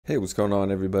Hey, what's going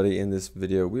on, everybody? In this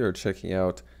video, we are checking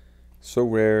out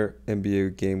Sorare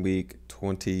NBA Game Week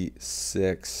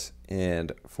 26.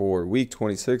 And for week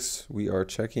 26, we are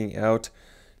checking out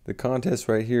the contest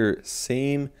right here.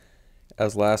 Same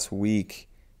as last week,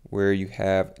 where you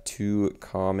have two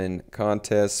common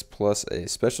contests plus a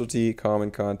specialty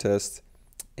common contest.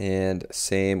 And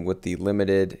same with the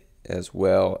limited as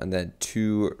well. And then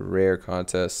two rare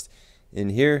contests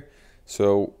in here.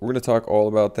 So we're going to talk all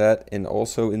about that, and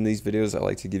also in these videos I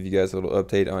like to give you guys a little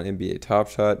update on NBA Top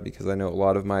Shot, because I know a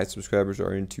lot of my subscribers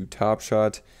are into Top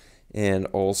Shot and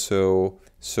also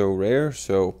Sorare.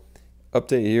 So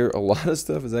update here, a lot of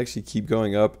stuff is actually keep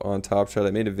going up on Top Shot.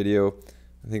 I made a video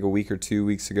I think a week or 2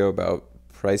 weeks ago about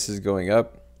prices going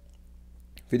up.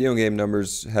 Video game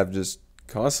numbers have just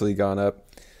constantly gone up.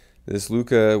 This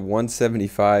Luka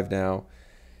 175 now.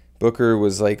 Booker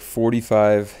was like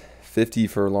 45, 50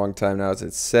 for a long time now. It's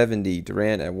at 70.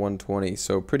 Durant at 120.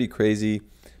 So pretty crazy.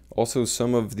 Also,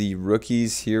 some of the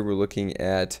rookies here, we're looking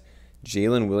at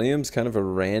Jalen Williams, kind of a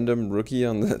random rookie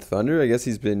on the Thunder. I guess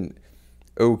he's been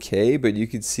okay, but you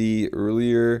could see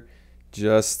earlier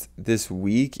just this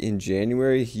week in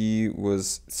January, he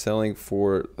was selling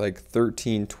for like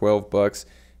 13, 12 bucks.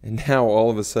 And now all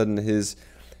of a sudden his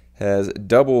has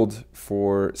doubled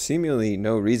for seemingly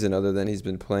no reason other than he's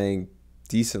been playing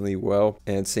decently well.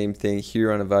 And same thing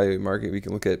here on Evaluate Market. We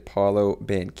can look at Paulo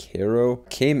Banchero.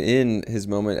 Came in his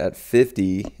moment at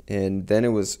 50, and then it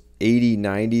was 80,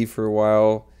 90 for a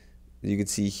while. You can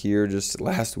see here just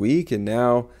last week, and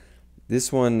now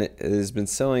this one has been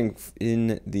selling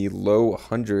in the low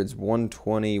hundreds,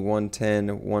 120, 110,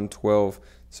 112.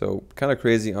 So kind of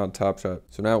crazy on Top Shot.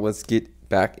 So now let's get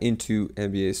back into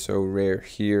NBA Sorare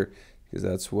here, because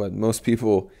that's what most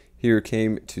people here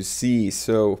came to see.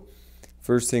 So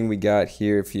first thing we got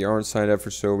here, if you aren't signed up for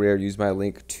Sorare, use my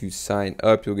link to sign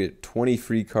up. You'll get 20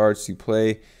 free cards to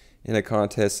play in a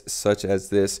contest such as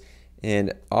this.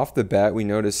 And off the bat, we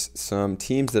notice some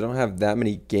teams that don't have that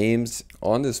many games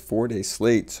on this 4-day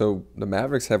slate. So the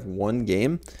Mavericks have one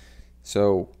game.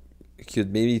 So you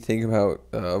could maybe think about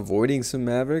avoiding some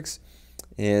Mavericks.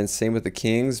 And same with the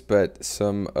Kings, but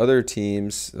some other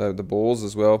teams, the Bulls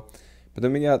as well. But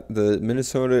then we got the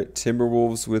Minnesota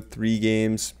Timberwolves with 3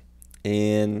 games.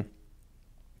 And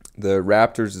the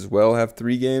Raptors as well have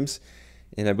 3 games.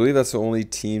 And I believe that's the only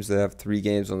teams that have 3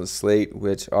 games on the slate,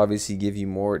 which obviously give you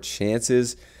more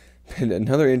chances. And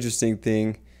another interesting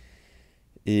thing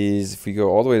is if we go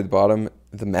all the way to the bottom,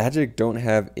 the Magic don't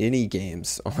have any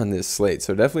games on this slate.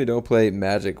 So definitely don't play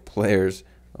Magic players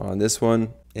on this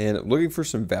one. And looking for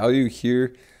some value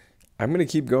here, I'm going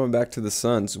to keep going back to the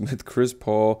Suns with Chris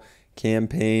Paul, Cam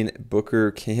Payne, Booker,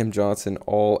 Cam Johnson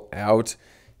all out.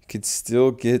 Could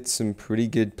still get some pretty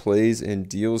good plays and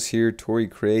deals here. Torrey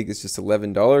Craig is just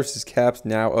 $11. His cap's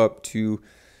now up to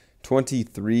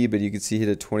 23, but you can see he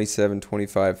hit a 27,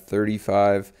 25,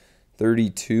 35,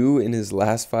 32 in his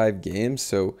last 5 games.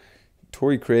 So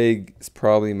Torrey Craig is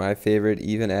probably my favorite,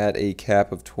 even at a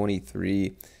cap of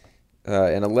 23.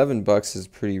 And $11 is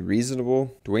pretty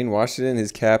reasonable. Dwayne Washington,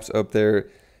 his cap's up there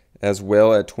as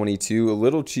well at 22. A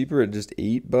little cheaper at just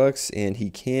 $8, and he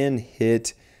can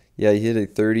hit. Yeah, he hit a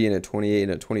 30 and a 28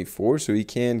 and a 24, so he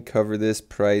can cover this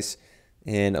price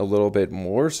and a little bit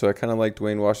more. So I kind of like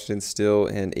Dwayne Washington still,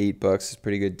 and $8 is a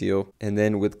pretty good deal. And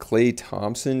then with Klay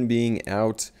Thompson being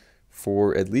out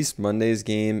for at least Monday's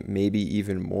game, maybe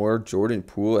even more, Jordan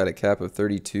Poole at a cap of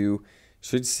 32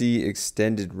 should see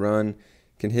extended run.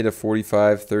 Can hit a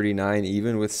 45, 39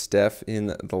 even with Steph in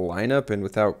the lineup, and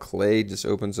without Klay just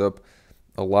opens up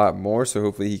a lot more. So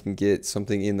hopefully he can get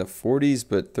something in the 40s,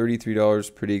 but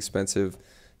 $33 pretty expensive.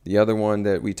 The other one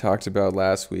that we talked about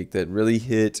last week that really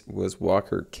hit was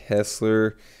Walker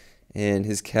Kessler, and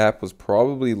his cap was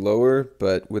probably lower,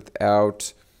 but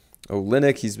without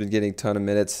Olynyk, he's been getting a ton of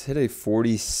minutes. Hit a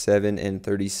 47 and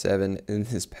 37 in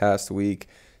this past week.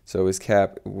 So his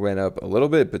cap went up a little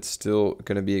bit, but still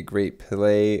going to be a great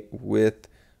play with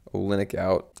Olynyk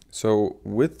out. So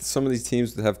with some of these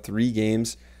teams that have 3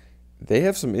 games, they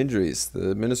have some injuries.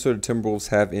 The Minnesota Timberwolves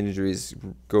have injuries.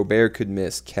 Gobert could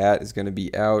miss. Cat is going to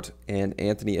be out, and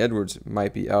Anthony Edwards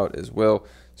might be out as well.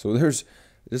 So there's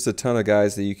just a ton of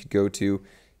guys that you could go to.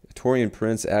 Taurean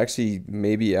Prince actually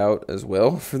may be out as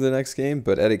well for the next game,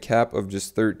 but at a cap of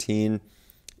just 13,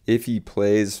 if he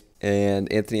plays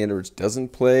and Anthony Edwards doesn't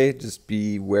play, just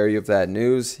be wary of that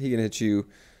news. He can hit you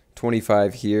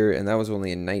 25 here, and that was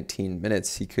only in 19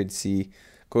 minutes. He could see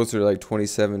closer to like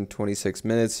 27, 26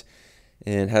 minutes.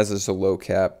 And has us a low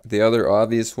cap. The other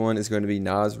obvious one is going to be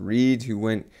Naz Reid, who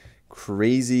went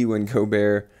crazy when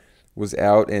Gobert was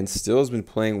out and still has been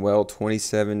playing well,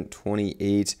 27,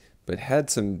 28, but had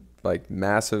some like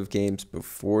massive games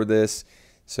before this.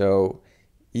 So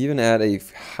even at a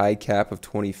high cap of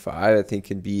 25, I think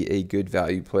can be a good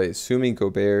value play, assuming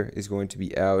Gobert is going to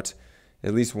be out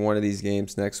at least one of these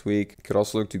games next week. Could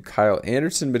also look to Kyle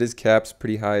Anderson, but his cap's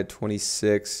pretty high at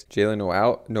 26.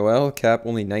 Jalen Noel cap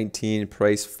only 19,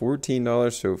 price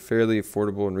 $14, so fairly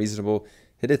affordable and reasonable.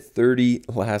 Hit a 30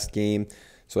 last game,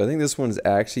 so I think this one's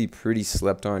actually pretty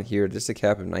slept on here. Just a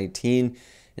cap of 19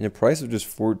 and a price of just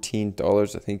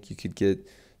 $14. I think you could get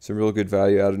some real good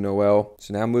value out of Noel.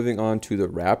 So now moving on to the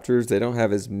Raptors. They don't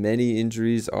have as many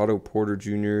injuries. Otto Porter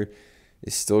Jr.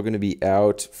 is still going to be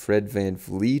out. Fred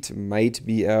VanVleet might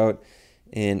be out.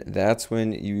 And that's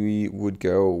when you would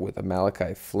go with a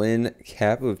Malachi Flynn,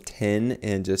 cap of 10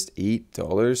 and just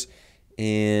 $8.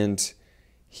 And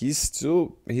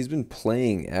he's been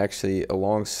playing actually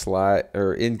alongside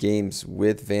or in games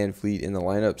with VanVleet in the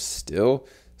lineup still.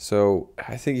 So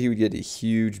I think he would get a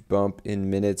huge bump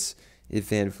in minutes if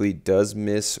VanVleet does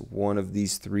miss one of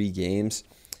these 3 games.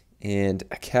 And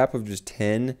a cap of just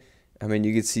 10, I mean,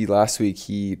 you could see last week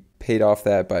he paid off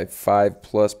that by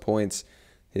 5+ points,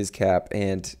 his cap,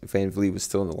 and VanVleet was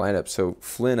still in the lineup. So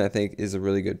Flynn, I think, is a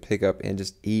really good pickup, and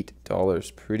just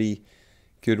 $8. Pretty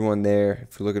good one there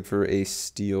if you're looking for a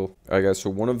steal. All right, guys, so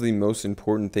one of the most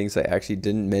important things I actually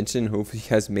didn't mention, hopefully you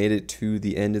guys made it to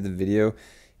the end of the video,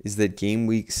 is that game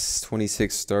week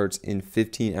 26 starts in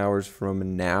 15 hours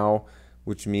from now,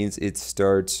 which means it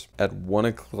starts at 1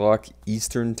 o'clock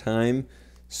Eastern time.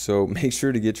 So make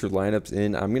sure to get your lineups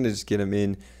in. I'm going to just get them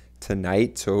in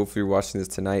tonight. So hopefully you're watching this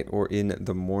tonight or in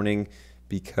the morning,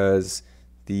 because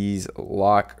these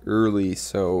lock early.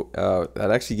 So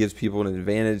that actually gives people an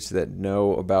advantage that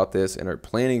know about this and are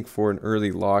planning for an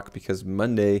early lock, because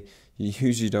Monday you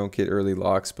usually don't get early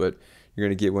locks, but you're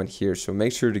going to get one here. So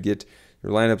make sure to get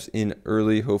your lineups in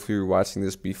early. Hopefully you're watching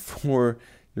this before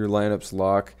your lineups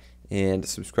lock. And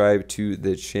subscribe to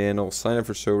the channel. Sign up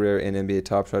for Sorare and NBA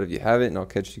Top Shot if you haven't, and I'll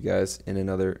catch you guys in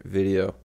another video.